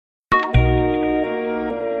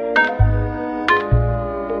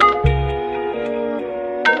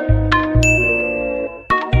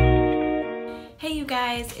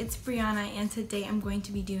it's Brianna, and today I'm going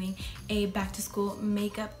to be doing a back to school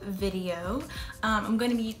makeup video. I'm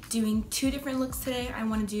going to be doing two different looks today. I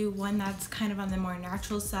want to do one that's kind of on the more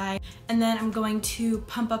natural side, and then I'm going to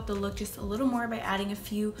pump up the look just a little more by adding a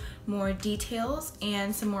few more details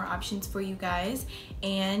and some more options for you guys.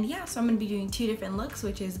 And yeah, so I'm going to be doing two different looks,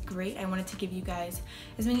 which is great. I wanted to give you guys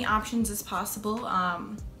as many options as possible.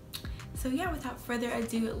 So yeah, without further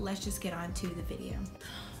ado, let's just get on to the video.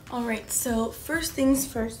 Alright, so first things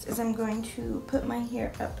first is I'm going to put my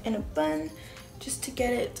hair up in a bun just to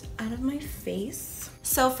get it out of my face.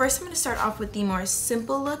 So first I'm going to start off with the more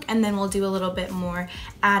simple look, and then we'll do a little bit more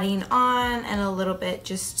adding on and a little bit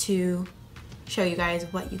just to show you guys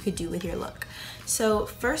what you could do with your look. So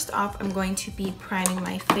first off, I'm going to be priming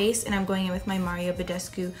my face, and I'm going in with my Mario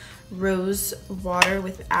Badescu Rose Water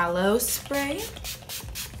with Aloe Spray.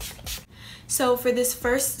 So for this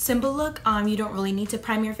first simple look, you don't really need to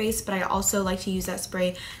prime your face, but I also like to use that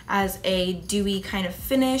spray as a dewy kind of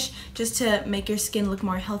finish just to make your skin look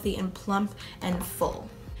more healthy and plump and full.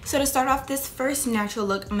 So to start off this first natural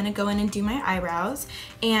look, I'm going to go in and do my eyebrows.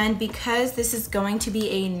 And because this is going to be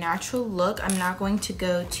a natural look, I'm not going to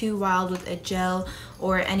go too wild with a gel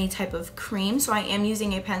or any type of cream. So I am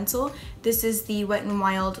using a pencil. This is the Wet n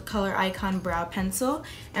Wild Color Icon Brow Pencil.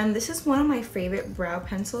 And this is one of my favorite brow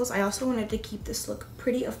pencils. I also wanted to keep this look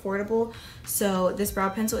pretty affordable. So this brow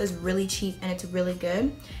pencil is really cheap and it's really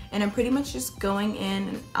good. And I'm pretty much just going in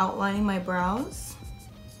and outlining my brows,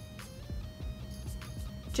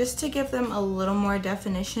 just to give them a little more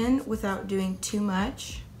definition without doing too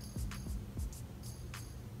much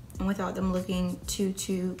and without them looking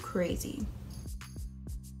too crazy.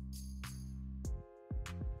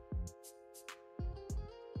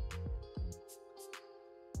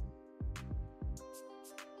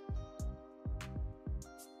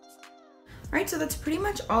 Alright, so that's pretty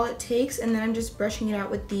much all it takes, and then I'm just brushing it out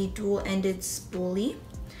with the dual-ended spoolie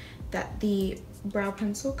that the brow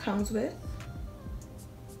pencil comes with.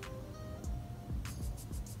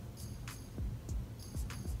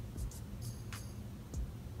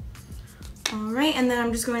 Alright, and then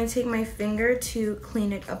I'm just going to take my finger to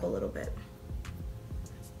clean it up a little bit.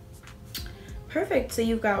 Perfect, so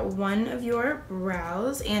you've got one of your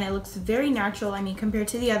brows, and it looks very natural. I mean, compared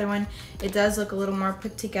to the other one, it does look a little more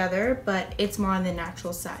put together, but it's more on the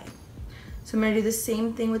natural side. So I'm going to do the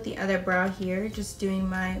same thing with the other brow here, just doing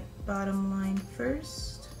my bottom line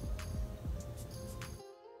first.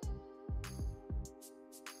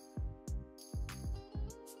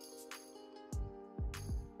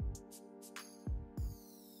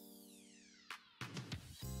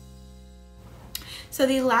 So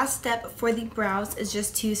the last step for the brows is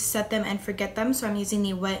just to set them and forget them. So I'm using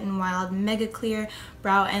the Wet n Wild Mega Clear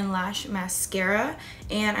Brow and Lash Mascara.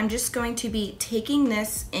 And I'm just going to be taking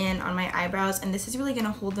this in on my eyebrows, and this is really going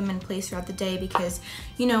to hold them in place throughout the day because,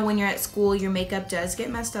 you know, when you're at school, your makeup does get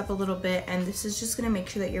messed up a little bit, and this is just going to make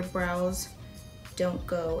sure that your brows don't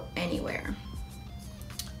go anywhere.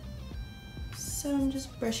 So I'm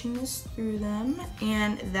just brushing this through them,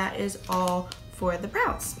 and that is all for the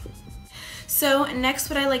brows. So next,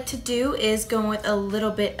 what I like to do is go with a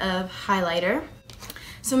little bit of highlighter.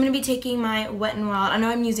 So I'm going to be taking my Wet n Wild. I know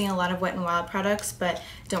I'm using a lot of Wet n Wild products, but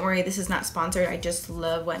don't worry, this is not sponsored. I just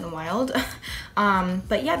love Wet n Wild.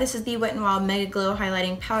 But yeah, this is the Wet n Wild Mega Glow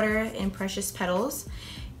Highlighting Powder in Precious Petals.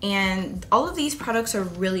 And all of these products are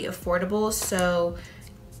really affordable. So,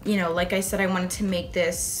 you know, like I said, I wanted to make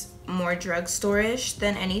this more drugstore-ish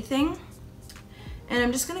than anything. And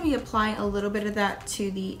I'm just going to be applying a little bit of that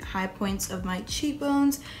to the high points of my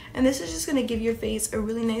cheekbones. And this is just going to give your face a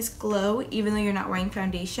really nice glow, even though you're not wearing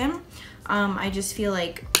foundation. I just feel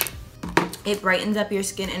like it brightens up your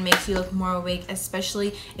skin and makes you look more awake,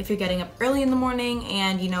 especially if you're getting up early in the morning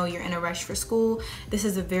and, you know, you're in a rush for school. This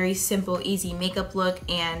is a very simple, easy makeup look,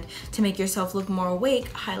 and to make yourself look more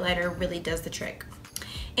awake, highlighter really does the trick.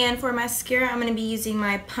 And for mascara, I'm going to be using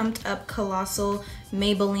my Pumped Up Colossal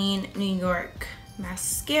Maybelline New York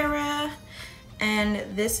mascara,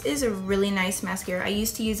 and this is a really nice mascara. I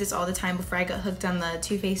used to use this all the time before I got hooked on the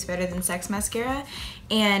Too Faced Better Than Sex mascara,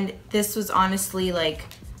 and this was honestly like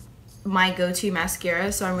my go-to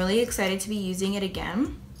mascara, so I'm really excited to be using it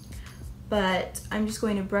again. But I'm just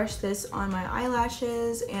going to brush this on my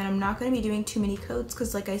eyelashes, and I'm not going to be doing too many coats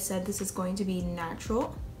because, like I said, this is going to be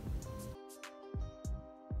natural.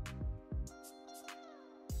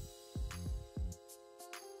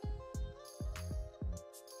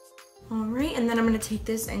 Alright, and then I'm going to take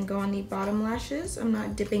this and go on the bottom lashes. I'm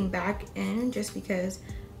not dipping back in just because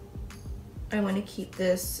I want to keep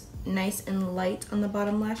this nice and light on the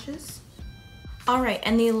bottom lashes. Alright,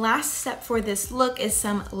 and the last step for this look is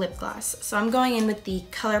some lip gloss. So I'm going in with the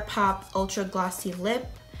ColourPop Ultra Glossy Lip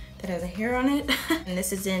that has a hair on it. And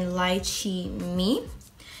this is in Lychee Me.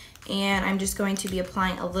 And I'm just going to be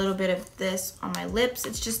applying a little bit of this on my lips.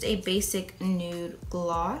 It's just a basic nude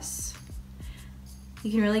gloss.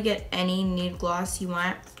 You can really get any nude gloss you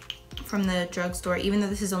want from the drugstore, even though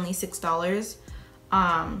this is only $6.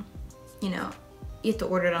 You know, you have to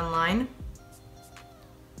order it online.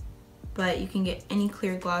 But you can get any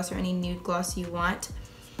clear gloss or any nude gloss you want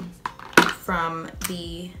from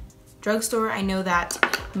the drugstore. I know that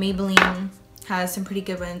Maybelline has some pretty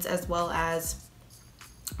good ones, as well as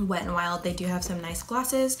Wet n Wild. They do have some nice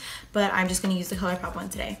glosses, but I'm just going to use the ColourPop one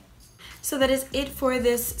today. So that is it for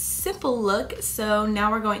this simple look. So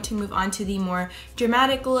now we're going to move on to the more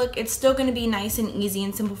dramatic look. It's still going to be nice and easy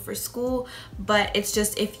and simple for school, but it's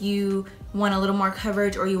just if you want a little more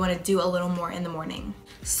coverage or you want to do a little more in the morning.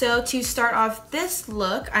 So to start off this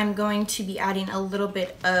look, I'm going to be adding a little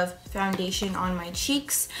bit of foundation on my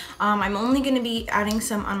cheeks. I'm only going to be adding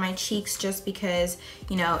some on my cheeks just because,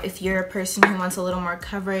 you know, if you're a person who wants a little more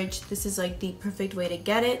coverage, this is like the perfect way to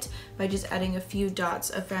get it, by just adding a few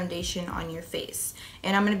dots of foundation on your face.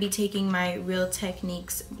 And I'm going to be taking my Real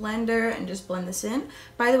Techniques blender and just blend this in.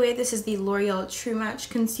 By the way, this is the L'Oreal True Match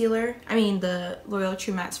concealer. The L'Oreal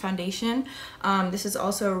True Match foundation. This is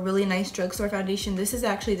also a really nice drugstore foundation. This is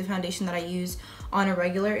actually the foundation that I use on a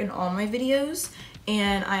regular in all my videos,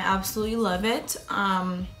 and I absolutely love it.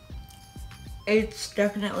 It's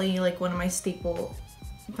definitely like one of my staple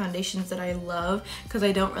foundations that I love, because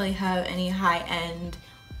I don't really have any high-end,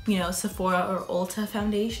 you know, Sephora or Ulta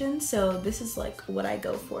foundation, so this is like what I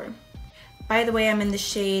go for. By the way, I'm in the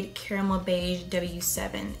shade Caramel Beige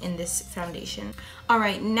W7 in this foundation.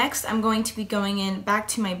 Alright, next I'm going to be going in back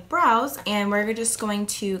to my brows, and we're just going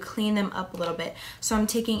to clean them up a little bit. So I'm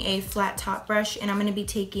taking a flat top brush, and I'm going to be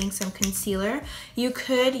taking some concealer. You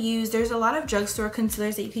could use, there's a lot of drugstore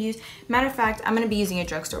concealers that you could use. Matter of fact, I'm going to be using a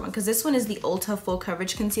drugstore one, because this one is the Ulta Full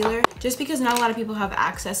Coverage Concealer, just because not a lot of people have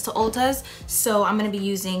access to Ultas. So I'm going to be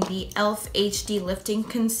using the e.l.f. HD Lifting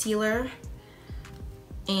Concealer.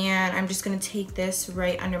 And I'm just going to take this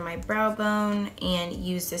right under my brow bone and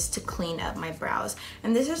use this to clean up my brows.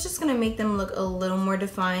 And this is just going to make them look a little more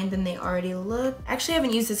defined than they already look. Actually, I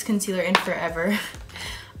haven't used this concealer in forever.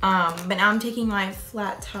 But now I'm taking my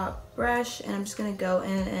flat top brush, and I'm just going to go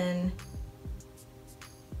in and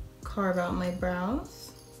carve out my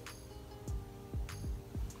brows.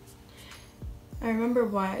 I remember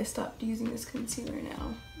why I stopped using this concealer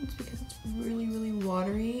now. It's because it's really, really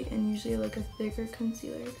watery, and usually I like a thicker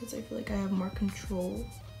concealer because I feel like I have more control.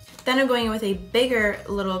 Then I'm going in with a bigger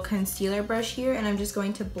little concealer brush here, and I'm just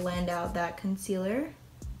going to blend out that concealer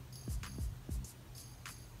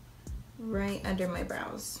right under my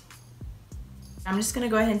brows. I'm just going to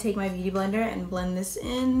go ahead and take my beauty blender and blend this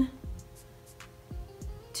in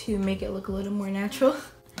to make it look a little more natural.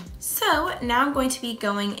 So now I'm going to be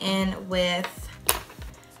going in with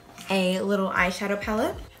a little eyeshadow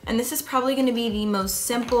palette. And this is probably going to be the most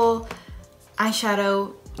simple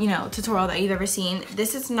eyeshadow, you know, tutorial that you've ever seen.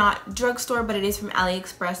 This is not drugstore, but it is from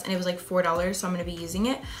AliExpress, and it was like $4, so I'm going to be using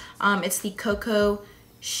it. It's the Cocoa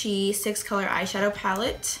She 6-color eyeshadow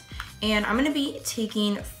palette. And I'm going to be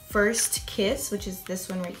taking First Kiss, which is this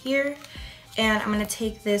one right here. And I'm going to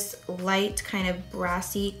take this light kind of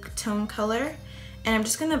brassy tone color, and I'm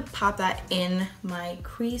just going to pop that in my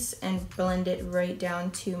crease and blend it right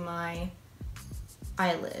down to my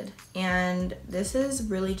eyelid. And this is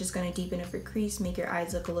really just going to deepen up your crease, make your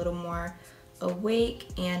eyes look a little more awake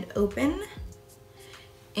and open.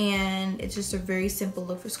 And it's just a very simple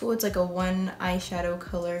look for school. It's like a one eyeshadow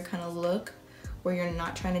color kind of look where you're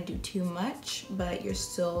not trying to do too much, but you're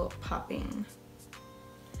still popping.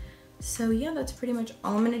 So yeah, that's pretty much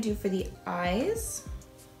all I'm going to do for the eyes.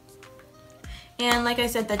 And like I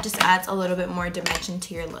said, that just adds a little bit more dimension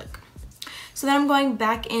to your look. So then I'm going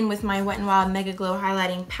back in with my Wet n Wild Mega Glow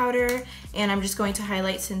highlighting powder, and I'm just going to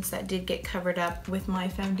highlight since that did get covered up with my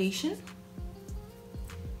foundation.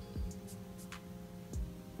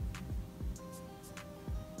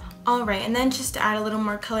 Alright, and then just to add a little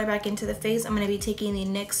more color back into the face, I'm going to be taking the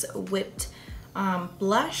NYX Whipped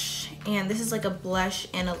blush, and this is like a blush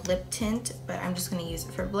and a lip tint, but I'm just going to use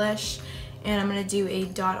it for blush. And I'm going to do a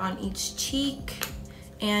dot on each cheek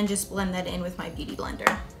and just blend that in with my beauty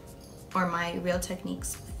blender or my Real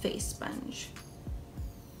Techniques face sponge.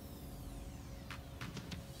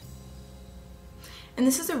 And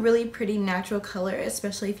this is a really pretty natural color,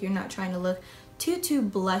 especially if you're not trying to look too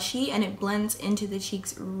blushy, and it blends into the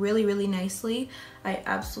cheeks really, really nicely. I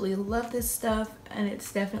absolutely love this stuff, and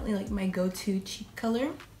it's definitely like my go-to cheek color.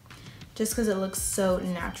 just because it looks so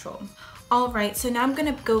natural. Alright, so now I'm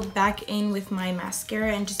going to go back in with my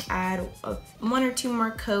mascara and just add 1 or 2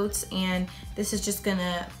 more coats, and this is just going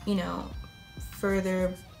to, you know,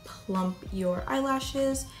 further plump your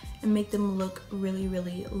eyelashes and make them look really,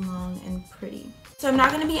 really long and pretty. So I'm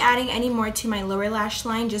not going to be adding any more to my lower lash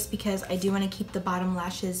line just because I do want to keep the bottom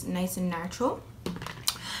lashes nice and natural.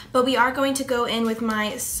 But we are going to go in with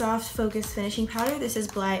my Soft Focus Finishing Powder. This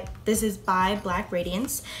is by Black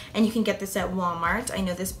Radiance, and you can get this at Walmart. I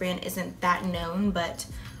know this brand isn't that known, but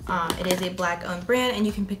it is a Black owned brand, and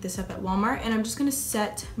you can pick this up at Walmart. And I'm just going to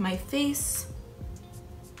set my face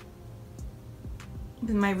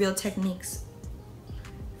with my Real Techniques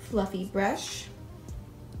fluffy brush.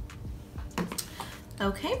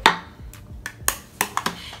 Okay.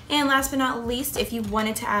 And last but not least, if you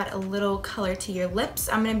wanted to add a little color to your lips,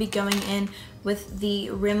 I'm going to be going in with the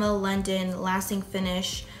Rimmel London Lasting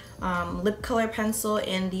Finish lip color pencil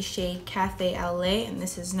in the shade Cafe LA, and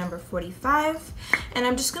this is number 45. And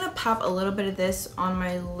I'm just going to pop a little bit of this on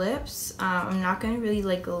my lips. I'm not going to really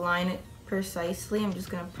like line it precisely. I'm just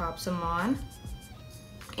going to pop some on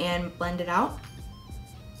and blend it out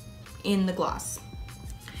in the gloss.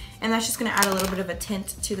 And that's just going to add a little bit of a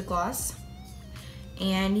tint to the gloss.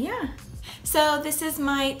 And yeah, so this is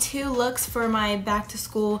my 2 looks for my back to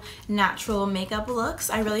school natural makeup looks.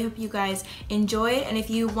 I really hope you guys enjoy it, and if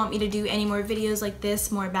you want me to do any more videos like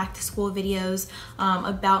this, more back to school videos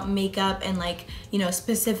about makeup and, like, you know,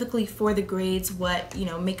 specifically for the grades, what, you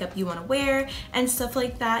know, makeup you want to wear and stuff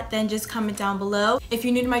like that, then just comment down below. If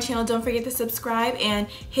you're new to my channel, don't forget to subscribe and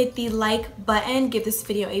hit the like button. Give this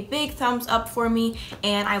video a big thumbs up for me,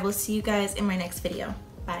 and I will see you guys in my next video.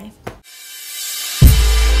 Bye.